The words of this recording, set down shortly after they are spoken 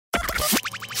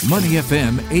Money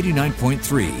FM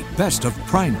 89.3, best of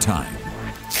prime time.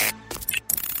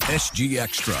 SG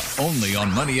Extra, only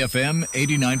on Money FM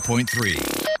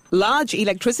 89.3. Large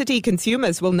electricity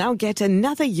consumers will now get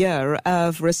another year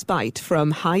of respite from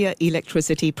higher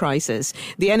electricity prices.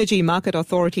 The Energy Market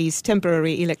Authority's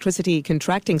Temporary Electricity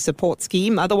Contracting Support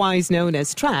Scheme, otherwise known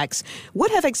as TRACS,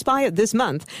 would have expired this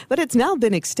month, but it's now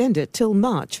been extended till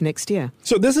March next year.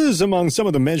 So this is among some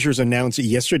of the measures announced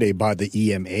yesterday by the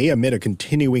EMA amid a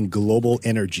continuing global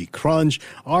energy crunch.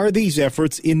 Are these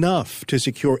efforts enough to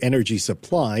secure energy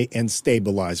supply and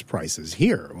stabilize prices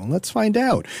here? Well, let's find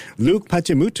out. Luke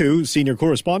Pachemutu, senior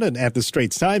correspondent at the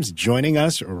Straits Times, joining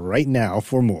us right now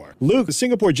for more. Luke,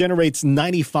 Singapore generates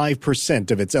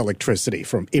 95% of its electricity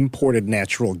from imported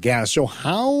natural gas. So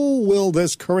how will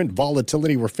this current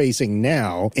volatility we're facing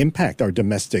now impact our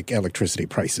domestic electricity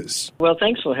prices? Well,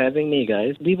 thanks for having me,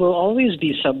 guys. We will always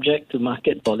be subject to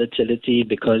market volatility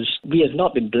because we have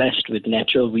not been blessed with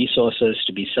natural resources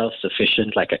to be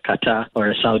self-sufficient like a Qatar or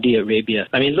a Saudi Arabia.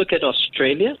 I mean, look at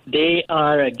Australia. They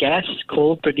are a gas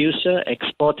coal producer,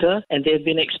 exporter, and they've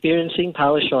been experiencing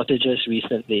power shortages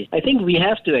recently. I think we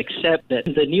have to accept that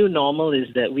the new normal is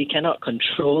that we cannot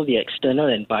control the external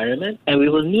environment, and we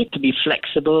will need to be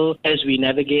flexible as we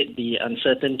navigate the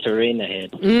uncertain terrain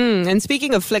ahead. And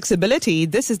speaking of flexibility,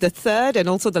 this is the third and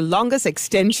also the longest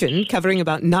extension covering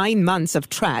about 9 months of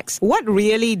TRACS. What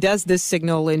really does this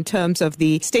signal in terms of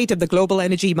the state of the global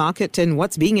energy market and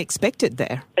what's being expected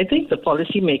there? I think the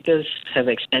policymakers have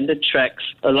extended TRACS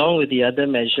along with the other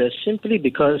measures simply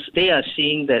because they are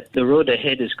seeing that the road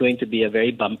ahead is going to be a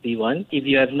very bumpy one. If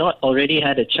you have not already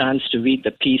had a chance to read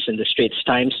the piece in the Straits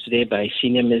Times today by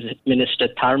Senior Minister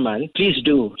Tharman, please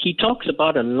do. He talks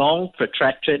about a long,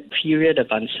 protracted period of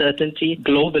uncertainty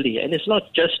globally, and it's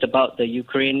not just about the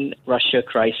Ukraine-Russia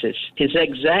crisis. His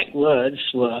exact words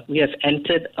were, "We have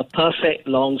entered a perfect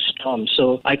long storm."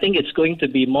 So I think it's going to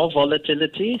be more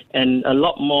volatility and a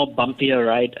lot more bumpier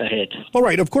ride ahead. All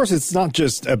right. Of course, it's not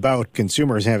just about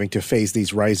consumers having to face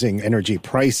these rising energy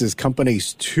prices.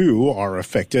 Companies, too, are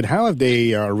affected. How have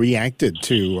they reacted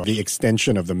to the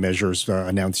extension of the measures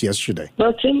announced yesterday?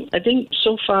 Well, Tim, I think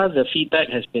so far the feedback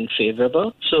has been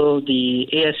favorable. So the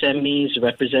ASME's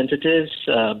representatives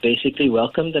basically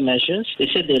welcomed the measures. They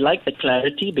said they like the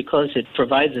clarity because it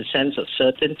provides a sense of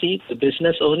certainty to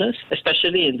business owners,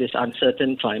 especially in this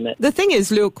uncertain climate. The thing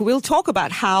is, Luke, we'll talk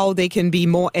about how they can be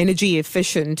more energy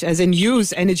efficient, as in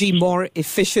use energy more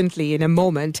efficiently in a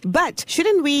moment. But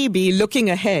shouldn't we be looking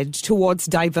ahead towards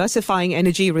diversifying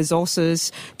energy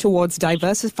resources, towards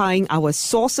diversifying our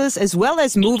sources, as well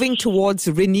as moving towards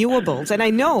renewables? And I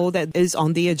know that is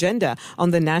on the agenda,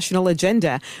 on the national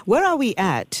agenda. Where are we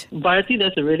at? Bharati,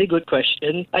 that's a really good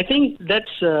question. I think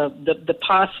that's the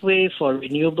pathway for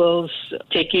renewables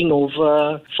taking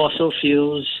over fossil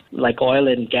fuels like oil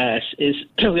and gas is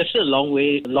we're still a long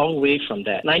way from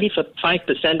that.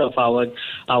 95% of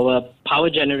our power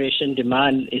generation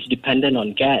demand is dependent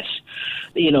on gas.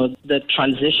 You know, the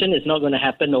transition is not going to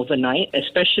happen overnight,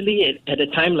 especially at a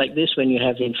time like this when you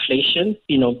have inflation.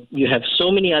 You know, you have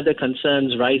so many other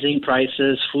concerns, rising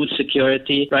prices, food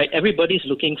security, right? Everybody's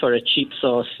looking for a cheap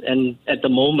source. And at the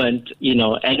moment, you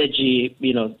know, energy,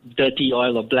 you know, dirty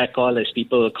oil or black oil, as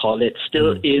people will call it,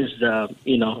 still is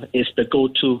the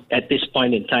go-to at this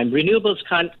point in time. Renewables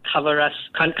can't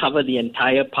cover the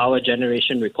entire power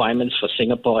generation requirements for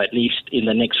Singapore, at least in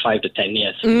the next 5 to 10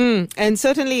 years. And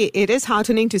certainly it is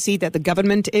heartening to see that the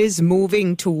government is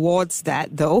moving towards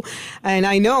that, though. And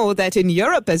I know that in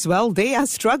Europe as well, they are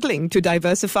struggling to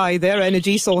diversify their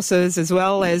energy sources as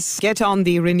well as get on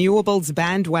the renewables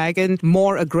bandwagon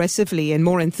more aggressively and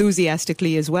more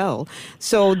enthusiastically as well.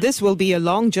 So this will be a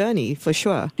long journey for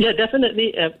sure. Yeah,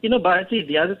 definitely. Bharati,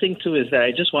 the other thing too is that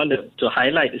I just wanted to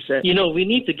highlight is that, we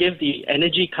need to give the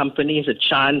energy companies a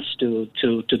chance to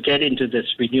get into this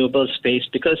renewable space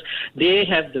because they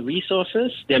have the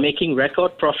resources, they're making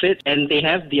record profit, and they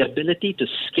have the ability to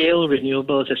scale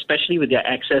renewables, especially with their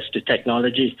access to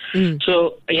technology.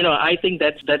 So, I think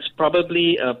that's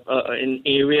probably an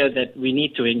area that we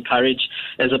need to encourage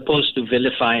as opposed to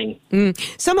vilifying.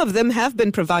 Some of them have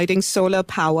been providing solar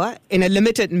power in a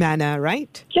limited manner,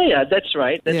 right? Yeah, that's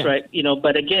right. That's right.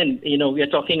 But again, we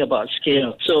are talking about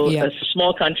scale. So a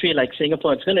small country like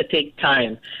Singapore, it's going to take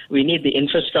time. We need the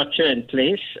infrastructure in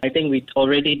place. I think we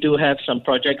already do have some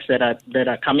projects that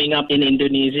are coming coming up in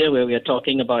Indonesia, where we are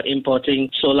talking about importing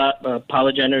solar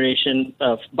power generation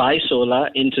by solar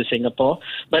into Singapore.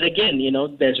 But again,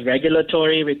 there's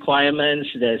regulatory requirements,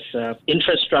 there's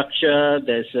infrastructure,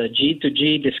 there's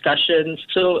G2G discussions.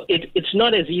 So it's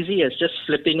not as easy as just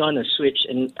flipping on a switch.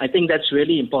 And I think that's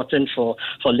really important for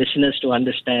listeners to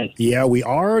understand. Yeah, we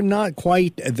are not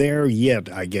quite there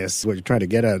yet, I guess. We're trying to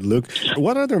get at, Luke.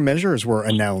 What other measures were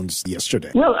announced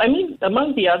yesterday? Well,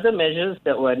 among the other measures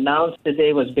that were announced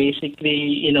today was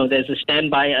basically, there's a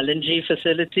standby LNG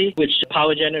facility, which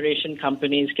power generation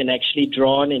companies can actually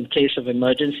draw on in case of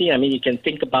emergency. You can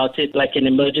think about it like an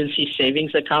emergency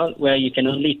savings account where you can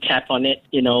only tap on it,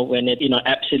 when it,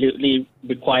 absolutely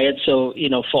required. So,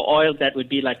 for oil, that would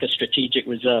be like a strategic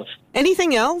reserve.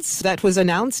 Anything else that was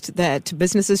announced that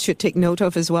businesses should take note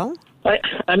of as well?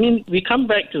 We come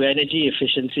back to energy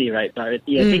efficiency, right, Bharat?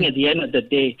 I think at the end of the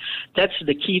day, that's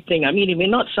the key thing. It may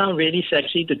not sound really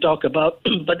sexy to talk about,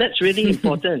 but that's really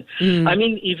important.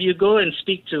 If you go and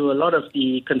speak to a lot of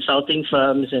the consulting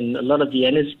firms and a lot of the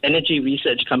energy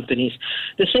research companies,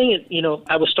 they're saying,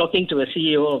 I was talking to a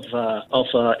CEO of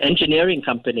an engineering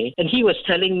company, and he was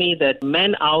telling me that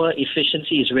man-hour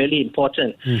efficiency is really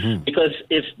important because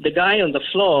if the guy on the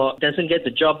floor doesn't get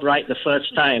the job right the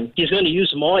first time, he's going to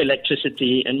use more electricity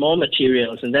and more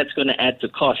materials, and that's going to add to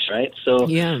cost, right? So,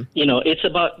 it's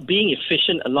about being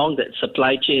efficient along that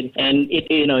supply chain, and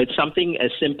it's something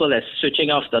as simple as switching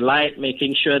off the light,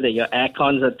 making sure that your air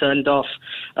cons are turned off,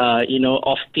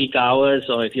 off-peak hours,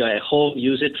 or if you're at home,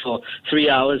 use it for 3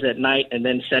 hours at night and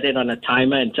then set it on a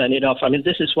timer and turn it off.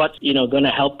 This is what's, going to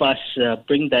help us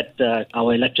bring that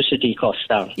our electricity costs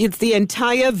down. It's the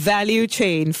entire value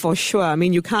chain for sure.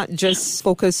 You can't just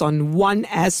focus on one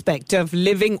aspect of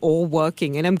living or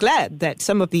working. And I'm glad that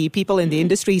some of the people in the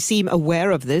industry seem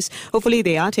aware of this. Hopefully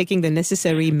they are taking the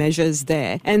necessary measures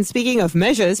there. And speaking of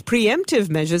measures, preemptive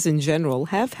measures in general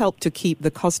have helped to keep the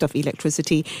cost of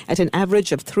electricity at an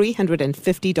average of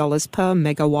 $350 per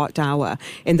megawatt hour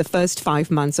in the first 5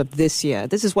 months of this year.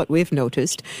 This is what we've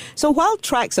noticed. So while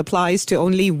Trax applies to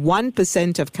only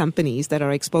 1% of companies that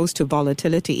are exposed to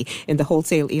volatility in the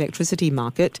wholesale electricity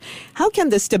market, how can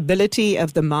the stability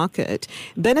of the market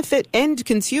benefit end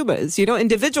consumers,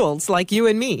 individuals like you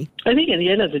and me? I think at the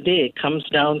end of the day, it comes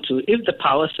down to if the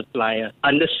power supplier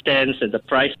understands that the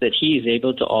price that he is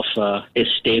able to offer is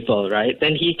stable, right,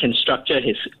 then he can structure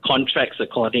his contracts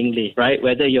accordingly, right,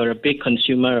 whether you're a big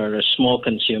consumer or a small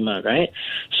consumer, right?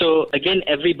 So again,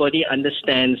 everybody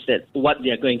understands that what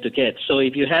they're going to get. So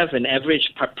if you have an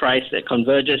average price that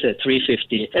converges at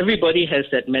 $350, everybody has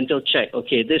that mental check.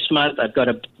 Okay, this month I've got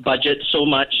a budget so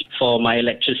much for my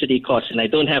electricity costs, and I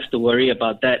don't have to worry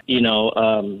about that,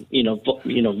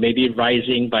 maybe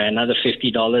rising by another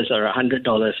 $50 or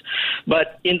 $100.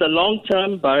 But in the long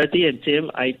term, Bharati and Tim,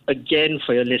 again,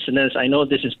 for your listeners, I know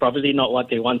this is probably not what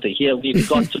they want to hear. We've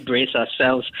got to brace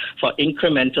ourselves for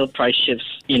incremental price shifts,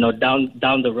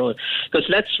 down the road. Because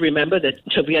let's remember that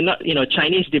we are not,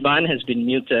 Chinese demand has been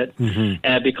muted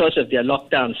because of their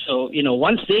lockdown. So,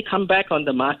 once they come back on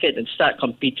the market and start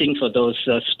competing for those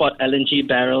spot LNG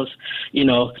barrels,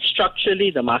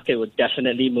 structurally the market would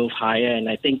definitely move higher. And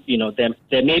I think,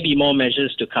 there may be more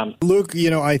measures to come. Luke,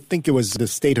 I think it was the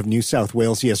state of New South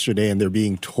Wales yesterday, and they're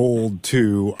being told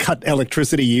to cut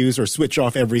electricity use or switch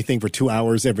off everything for 2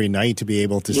 hours every night to be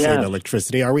able to save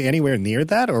electricity. Are we anywhere near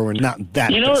that, or we're not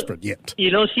that desperate yet?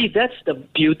 See, that's the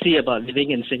beauty about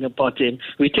living in Singapore, Tim.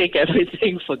 We take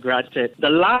everything for granted. The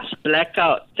last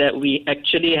blackout that we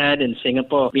actually had in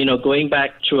Singapore, going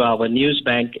back to our news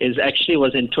bank,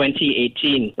 was in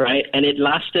 2018, right? And it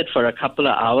lasted for a couple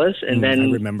of hours, and then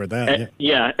I remember that.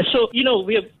 So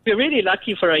we're really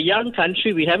lucky for a young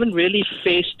country. We haven't really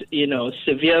faced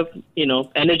severe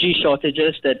energy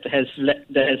shortages that has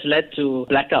led to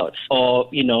blackouts or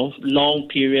long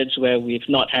periods where we've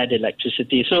not had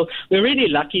electricity. So we're really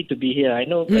lucky to be here. I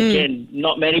know again,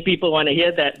 not many people want to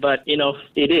hear that, but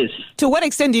it is. To what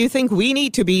extent do you think we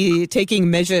need to be taking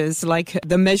measures like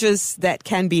the measures that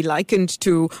can be likened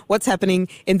to what's happening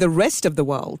in the rest of the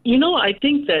world? I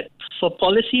think that for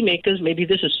policymakers, maybe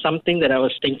this is something that I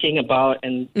was thinking about,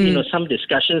 and some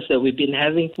discussions that we've been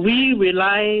having. We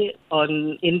rely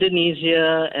on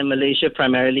Indonesia and Malaysia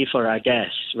primarily for our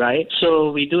gas, right?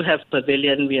 So we do have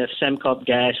Pavilion, we have Sembcorp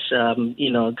Gas,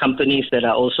 companies that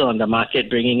are also on the market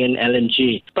bringing in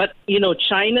LNG. But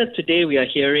China today, we are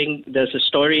hearing there's a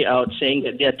story out saying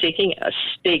that they are taking a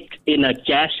stake in a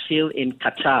gas field in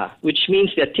Qatar, which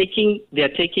means they're taking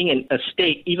a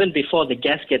stake even before the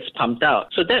gas gets pumped out.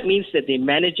 So that means that they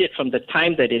manage it from the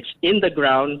time that it's in the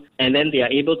ground, and then they are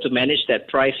able to manage that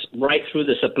price right through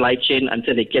the supply chain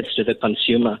until it gets to the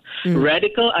consumer.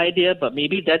 Radical idea, but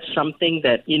maybe that's something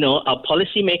that, our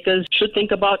policymakers should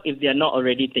think about if they're not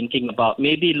already thinking about.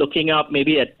 Maybe looking up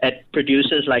maybe at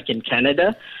producers like in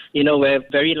Canada, we're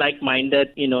very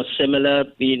like-minded, similar.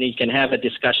 You can have a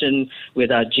discussion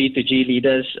with our G2G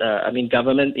leaders.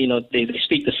 Government, they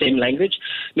speak the same language.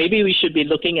 Maybe we should be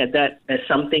looking at that as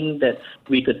something that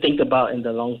we could think about in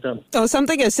the long term. Or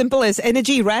something as simple as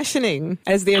energy rationing,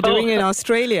 as they're doing in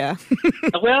Australia.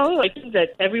 Well, I think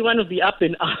that everyone will be up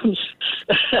in arms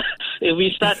if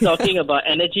we start talking about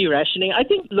energy rationing. I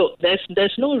think, look,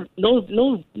 there's no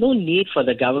need for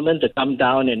the government to come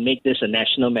down and make this a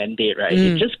national mandate, right?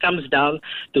 It just comes down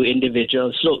to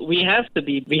individuals. Look, we have to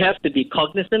be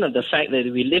cognizant of the fact that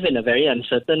we live in a very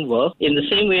uncertain world. In the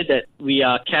same way that we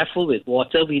are careful with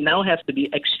water, we now have to be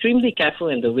extremely careful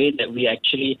in the way that we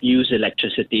actually use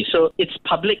electricity. So it's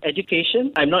public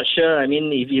education. I'm not sure.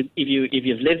 If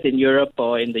you've lived in Europe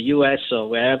or in the US or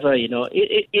wherever,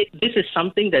 this is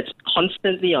something that's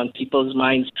constantly on people's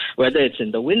minds, whether it's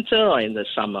in the winter or in the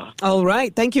summer. All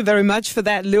right. Thank you very much for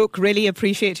that, Luke. Really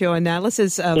appreciate your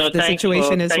analysis of the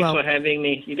situation as well. Thanks for having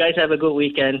me. You guys have a good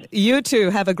weekend. You too.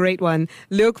 Have a great one.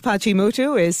 Luke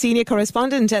Pachimutu is senior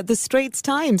correspondent at The Straits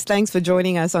Times. Thanks for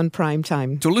joining us on Prime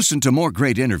Time. To listen to more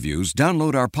great interviews,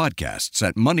 download our podcasts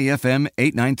at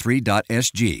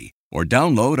moneyfm893.sg or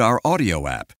download our audio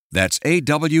app. That's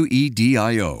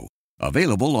AWEDIO.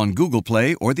 Available on Google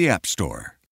Play or the App Store.